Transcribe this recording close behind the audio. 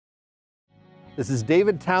This is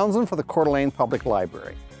David Townsend for the Coeur d'Alene Public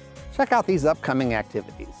Library. Check out these upcoming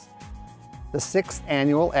activities. The 6th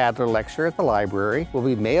Annual Adler Lecture at the library will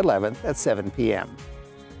be May 11th at 7 p.m.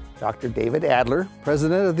 Dr. David Adler,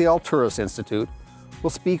 President of the Alturas Institute, will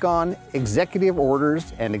speak on executive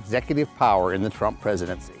orders and executive power in the Trump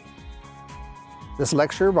presidency. This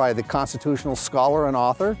lecture by the constitutional scholar and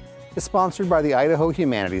author is sponsored by the Idaho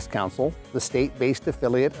Humanities Council, the state-based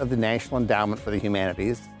affiliate of the National Endowment for the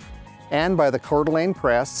Humanities, and by the Coeur d'Alene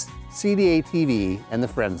Press, CDA-TV, and the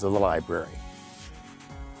Friends of the Library.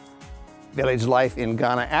 Village Life in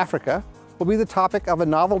Ghana, Africa will be the topic of a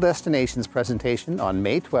Novel Destinations presentation on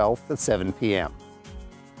May 12th at 7 p.m.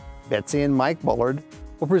 Betsy and Mike Bullard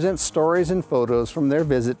will present stories and photos from their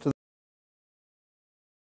visit to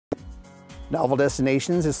Novel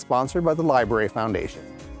Destinations is sponsored by the Library Foundation.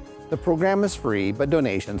 The program is free, but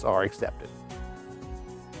donations are accepted.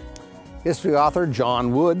 History author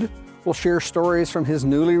John Wood will share stories from his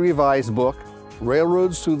newly revised book,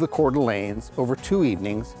 Railroads Through the Coeur d'Alenes, over 2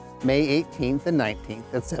 evenings, May 18th and 19th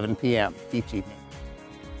at 7 p.m. each evening.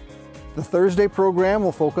 The Thursday program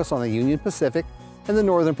will focus on the Union Pacific and the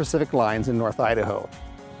Northern Pacific lines in North Idaho.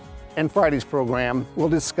 And Friday's program will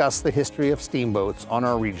discuss the history of steamboats on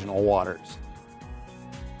our regional waters.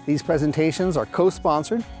 These presentations are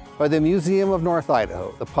co-sponsored by the Museum of North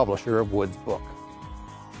Idaho, the publisher of Wood's book.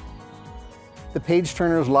 The Page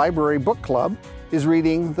Turners Library Book Club is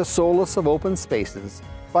reading The Solace of Open Spaces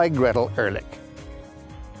by Gretel Ehrlich.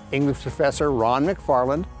 English professor Ron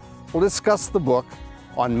McFarland will discuss the book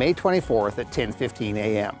on May 24th at 10:15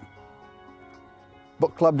 a.m.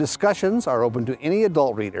 Book club discussions are open to any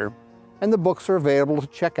adult reader, and the books are available to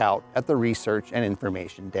check out at the Research and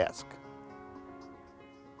Information Desk.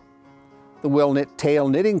 The Will Knit Tail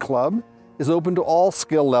Knitting Club is open to all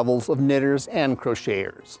skill levels of knitters and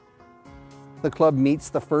crocheters. The club meets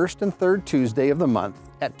the first and third Tuesday of the month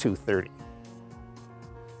at 2:30.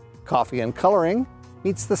 Coffee and Coloring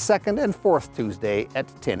meets the second and fourth Tuesday at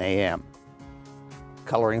 10 a.m.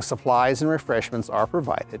 Coloring supplies and refreshments are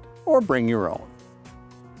provided, or bring your own.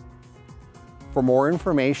 For more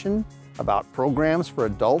information about programs for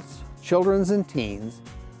adults, children, and teens,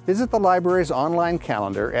 visit the library's online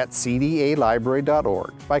calendar at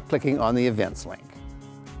cdalibrary.org by clicking on the events link.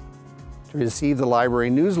 To receive the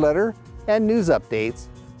library newsletter and news updates,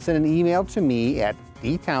 send an email to me at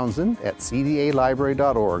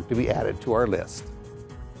dtownsend@cdalibrary.org to be added to our list.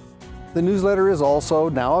 The newsletter is also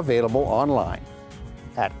now available online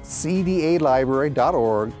at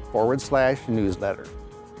cdalibrary.org/newsletter.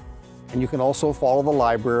 And you can also follow the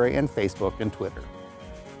library on Facebook and Twitter.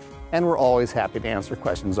 And we're always happy to answer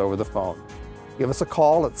questions over the phone. Give us a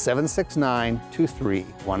call at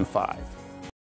 769-2315.